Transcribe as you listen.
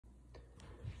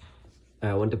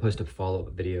I wanted to post a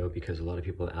follow-up video because a lot of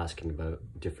people are asking about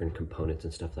different components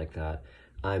and stuff like that.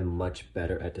 I'm much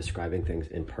better at describing things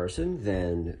in person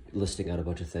than listing out a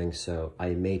bunch of things, so I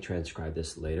may transcribe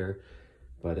this later.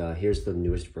 But here's the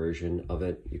newest version of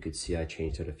it. You could see I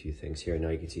changed out a few things here. Now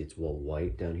you can see it's all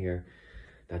white down here.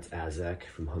 That's Azek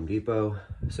from Home Depot.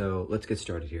 So let's get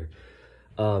started here.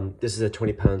 This is a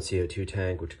 20-pound CO2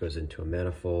 tank, which goes into a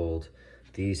manifold.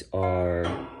 These are,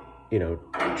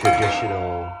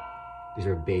 traditional. These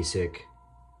are basic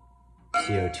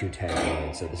CO2 tank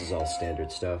lines, so this is all standard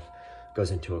stuff.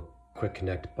 Goes into a quick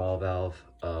connect ball valve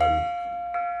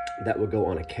that would go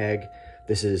on a keg.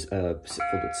 This is filled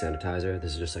with sanitizer.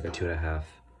 This is just like a 2.5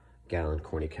 gallon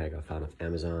corny keg I found off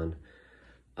Amazon.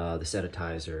 The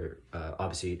sanitizer,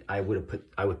 obviously I would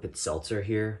put seltzer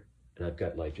here, and I've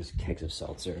got like just kegs of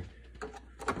seltzer,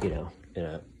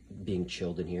 being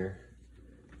chilled in here.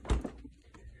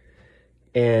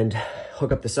 And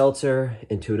hook up the seltzer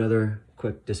into another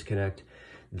quick disconnect.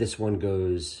 This one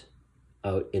goes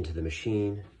out into the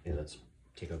machine, and let's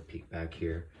take a peek back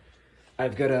here.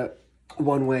 I've got a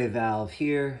one-way valve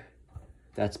here.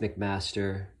 That's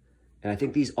McMaster, and I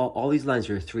think all these lines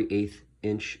are 3/8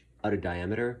 inch out of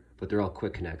diameter, but they're all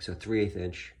quick connect, so 3/8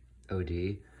 inch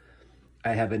OD.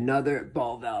 I have another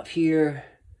ball valve here,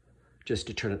 just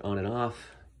to turn it on and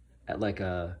off at like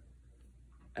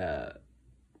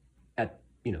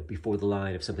before the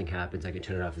line. If something happens, I can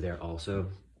turn it off there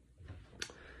also.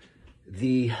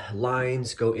 The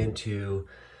lines go into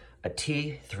a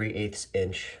T, 3/8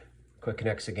 inch quick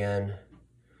connects again,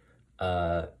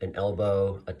 an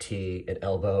elbow, a T, an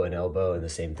elbow, and the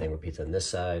same thing repeats on this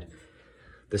side.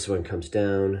 This one comes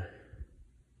down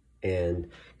and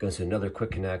goes to another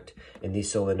quick connect, and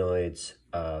these solenoids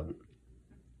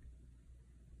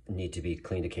need to be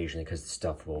cleaned occasionally because the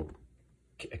stuff will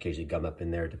occasionally gum up in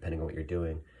there depending on what you're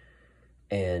doing.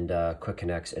 And quick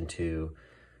connects into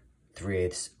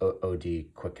 3/8 OD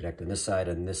quick connect on this side.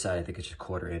 On this side, I think it's just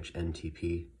 1/4 inch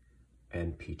NTP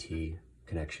and PT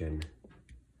connection.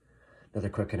 Another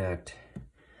quick connect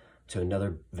to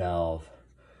another valve.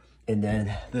 And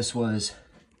then this was,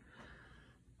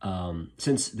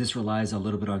 since this relies a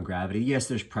little bit on gravity, yes,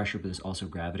 there's pressure, but there's also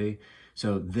gravity.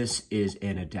 So this is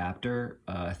an adapter,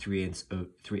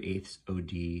 3/8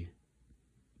 OD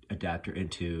adapter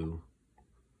into,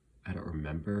 I don't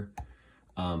remember,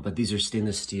 but these are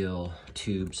stainless steel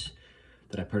tubes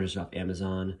that I purchased off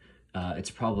Amazon.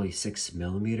 It's probably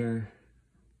 6mm,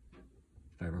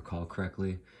 if I recall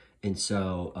correctly. And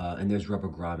so, and there's rubber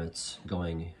grommets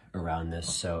going around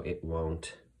this, so it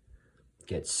won't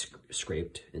get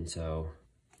scraped. And so,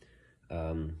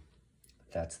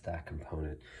 that's that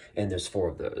component. And there's 4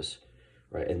 of those,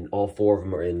 right? And all 4 of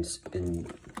them are in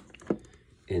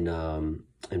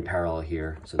parallel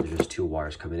here. So there's just 2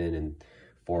 wires coming in and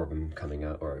 4 of them coming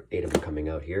out, or 8 of them coming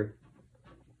out here.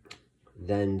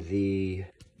 Then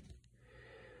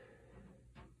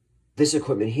this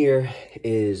equipment here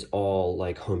is all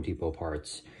like Home Depot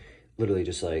parts, literally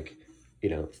just like,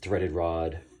 threaded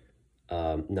rod,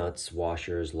 nuts,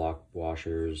 washers, lock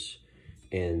washers.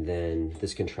 And then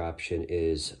this contraption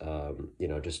is,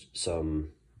 just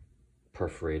some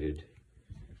perforated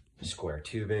square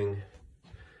tubing.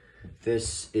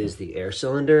 This is the air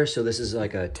cylinder. So this is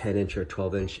like a 10-inch or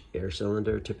 12-inch air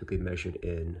cylinder, typically measured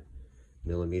in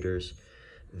millimeters.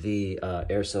 The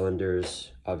air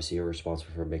cylinders obviously are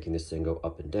responsible for making this thing go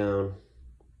up and down.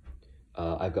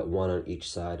 I've got one on each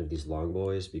side of these long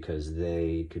boys because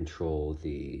they control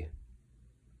the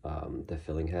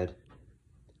filling head.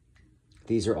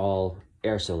 These are all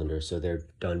air cylinders, so they're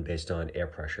done based on air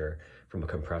pressure from a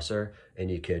compressor, and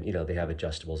you can, they have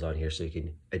adjustables on here, so you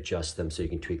can adjust them, so you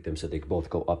can tweak them so they both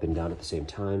go up and down at the same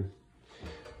time.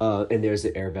 And there's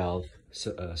the air valve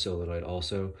solenoid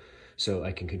also, so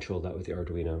I can control that with the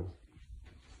Arduino.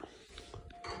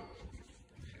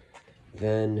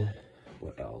 Then,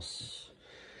 what else?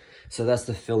 So that's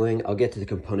the filling. I'll get to the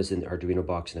components in the Arduino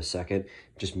box in a second.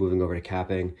 Just moving over to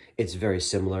capping. It's very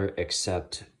similar,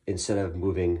 except instead of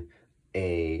moving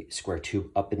a square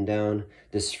tube up and down,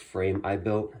 this frame I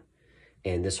built,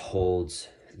 and this holds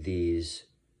these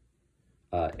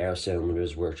air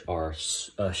cylinders, which are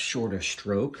a shorter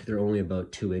stroke. They're only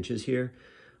about 2 inches here,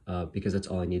 because that's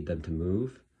all I need them to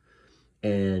move.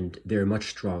 And they're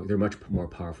much more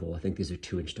powerful. I think these are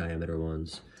 2-inch diameter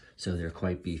ones. So they're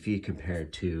quite beefy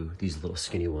compared to these little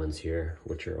skinny ones here,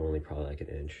 which are only probably like 1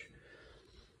 inch.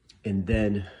 And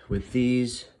then with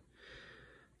these,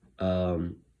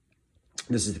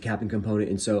 this is the capping component.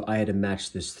 And so I had to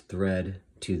match this thread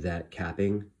to that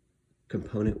capping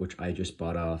component, which I just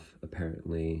bought off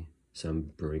apparently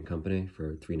some brewing company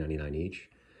for $3.99 each.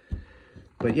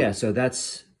 But yeah, so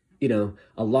that's, you know,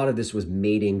 a lot of this was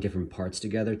mating different parts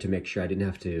together to make sure I didn't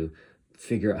have to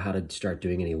figure out how to start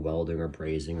doing any welding or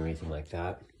brazing or anything like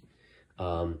that.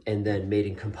 And then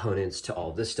mating components to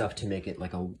all this stuff to make it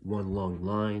like a one long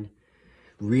line.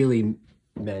 Really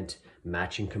meant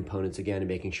matching components again and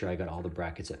making sure I got all the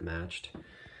brackets that matched.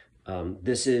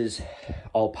 This is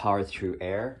all powered through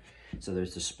air. So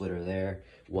there's the splitter there.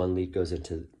 One lead goes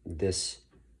into this,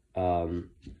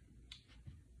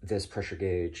 this pressure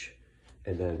gauge,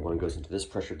 and then one goes into this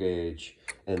pressure gauge.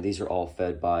 And these are all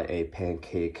fed by a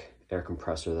Pancake air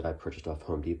compressor that I purchased off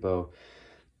Home Depot.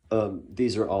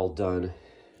 These are all done,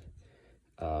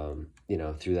 you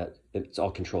know, through that. It's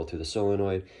all controlled through the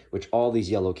solenoid, which all these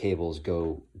yellow cables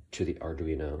go to the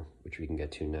Arduino, which we can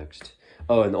get to next.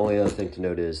 Oh, and the only other thing to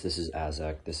note is this is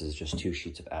AZEC. This is just 2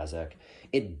 sheets of AZEC.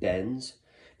 It bends,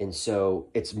 and so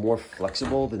it's more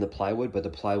flexible than the plywood, but the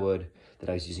plywood that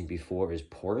I was using before is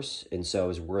porous, and so I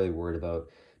was really worried about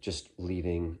just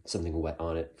leaving something wet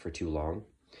on it for too long.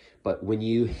 But when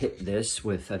you hit this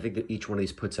with, I think that each one of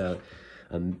these puts out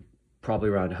probably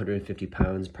around 150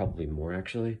 pounds, probably more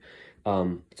actually.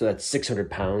 So that's 600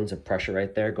 pounds of pressure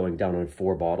right there going down on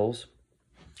 4 bottles.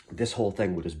 This whole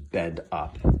thing would just bend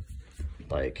up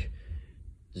like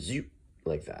zoop,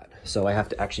 like that. So I have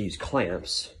to actually use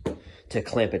clamps to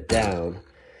clamp it down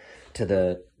to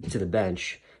the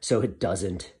bench so it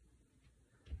doesn't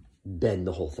bend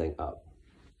the whole thing up.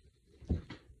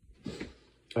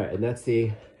 All right, and that's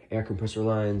the air compressor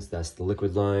lines, that's the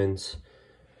liquid lines.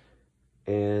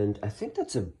 And I think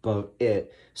that's about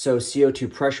it. So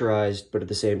CO2 pressurized, but at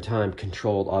the same time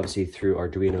controlled obviously through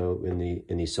Arduino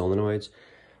in these solenoids.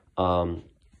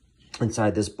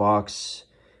 Inside this box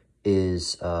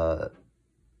is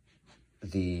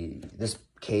this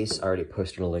case. I already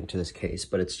posted a link to this case,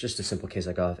 but it's just a simple case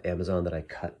I got off Amazon that I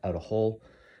cut out a hole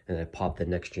and I popped the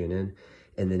next gen in.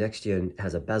 And the next gen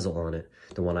has a bezel on it.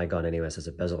 The one I got anyways has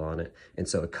a bezel on it. And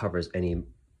so it covers any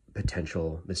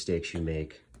potential mistakes you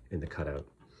make in the cutout.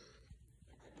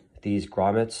 These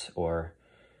grommets or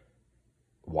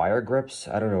wire grips,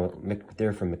 I don't know,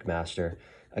 they're from McMaster.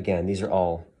 Again, these are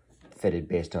all fitted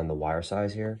based on the wire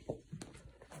size here.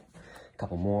 A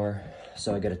couple more.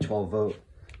 So I get a 12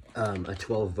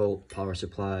 volt power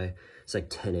supply. It's like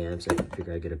 10 amps. I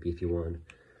figure I get a beefy one.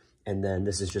 And then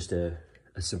this is just a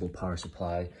simple power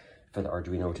supply for the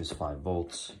Arduino, which is 5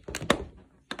 volts.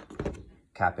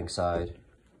 Capping side,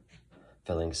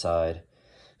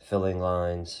 filling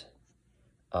lines,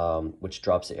 which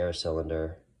drops the air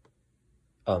cylinder.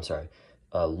 Oh, I'm sorry,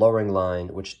 lowering line,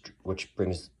 which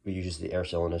uses the air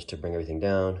cylinders to bring everything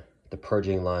down. The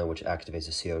purging line, which activates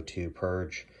the CO2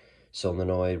 purge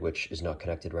solenoid, which is not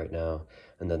connected right now.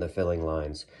 And then the filling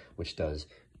lines, which does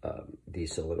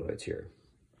these solenoids here.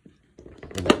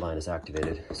 And that line is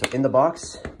activated. So in the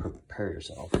box, prepare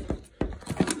yourself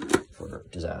for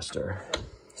disaster.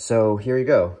 So here you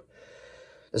go.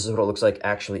 This is what it looks like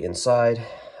actually inside.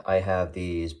 I have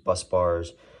these bus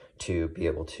bars to be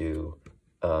able to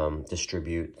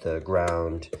distribute the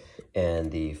ground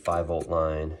and the 5 volt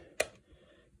line.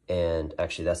 And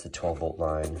actually that's the 12 volt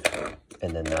line.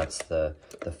 And then that's the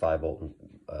 5 volt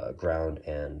ground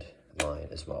and line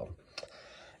as well.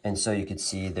 And so you can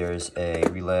see there's a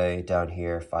relay down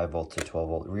here, 5 volt to 12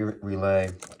 volt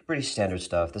relay. Pretty standard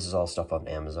stuff. This is all stuff on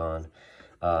Amazon.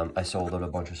 I soldered a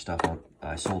bunch of stuff on,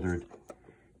 I soldered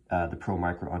the Pro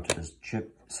Micro onto this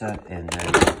chip set and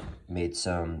then made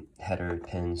some header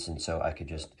pins, and so I could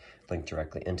just link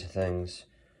directly into things.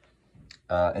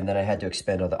 And then I had to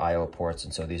expand all the I/O ports,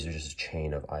 and so these are just a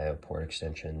chain of I/O port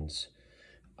extensions.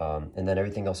 And then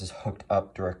everything else is hooked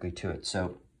up directly to it.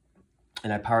 So,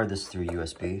 and I powered this through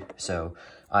USB. So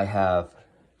I have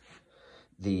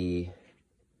the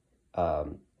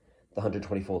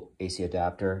 120 volt AC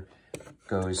adapter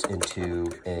goes into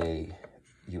a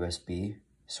USB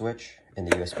switch, and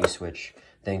the USB switch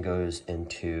then goes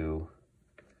into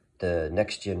the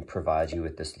next gen. Provides you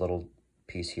with this little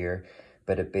piece here,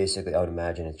 but it basically, I would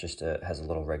imagine it's just has a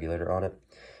little regulator on it,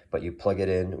 but you plug it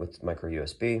in with micro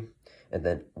USB, and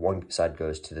then one side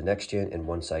goes to the next gen and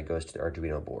one side goes to the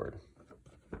Arduino board.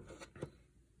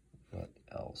 What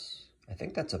else? I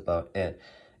think that's about it.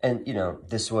 And you know,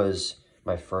 this was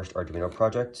my first Arduino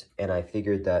project, and I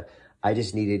figured that I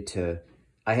just needed to,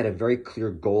 I had a very clear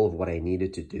goal of what I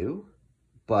needed to do,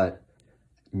 but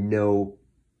no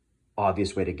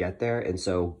obvious way to get there. And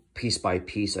so piece by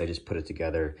piece, I just put it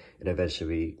together, and eventually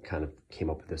we kind of came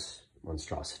up with this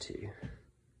monstrosity.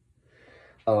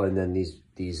 Oh, and then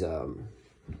these are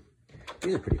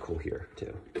pretty cool here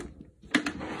too.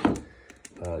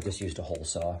 Just used a hole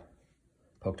saw,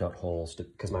 poked out holes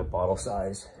because my bottle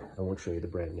size, I won't show you the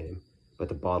brand name, but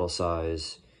the bottle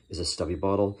size is a stubby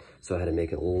bottle, so I had to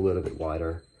make it a little bit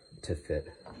wider to fit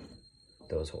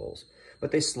those holes.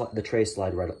 But the trays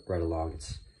slide right along.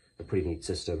 It's a pretty neat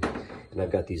system. And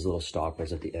I've got these little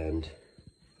stoppers at the end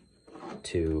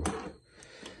to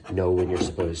know when you're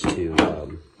supposed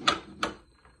to,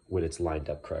 when it's lined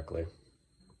up correctly.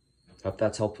 Hope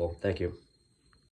that's helpful. Thank you.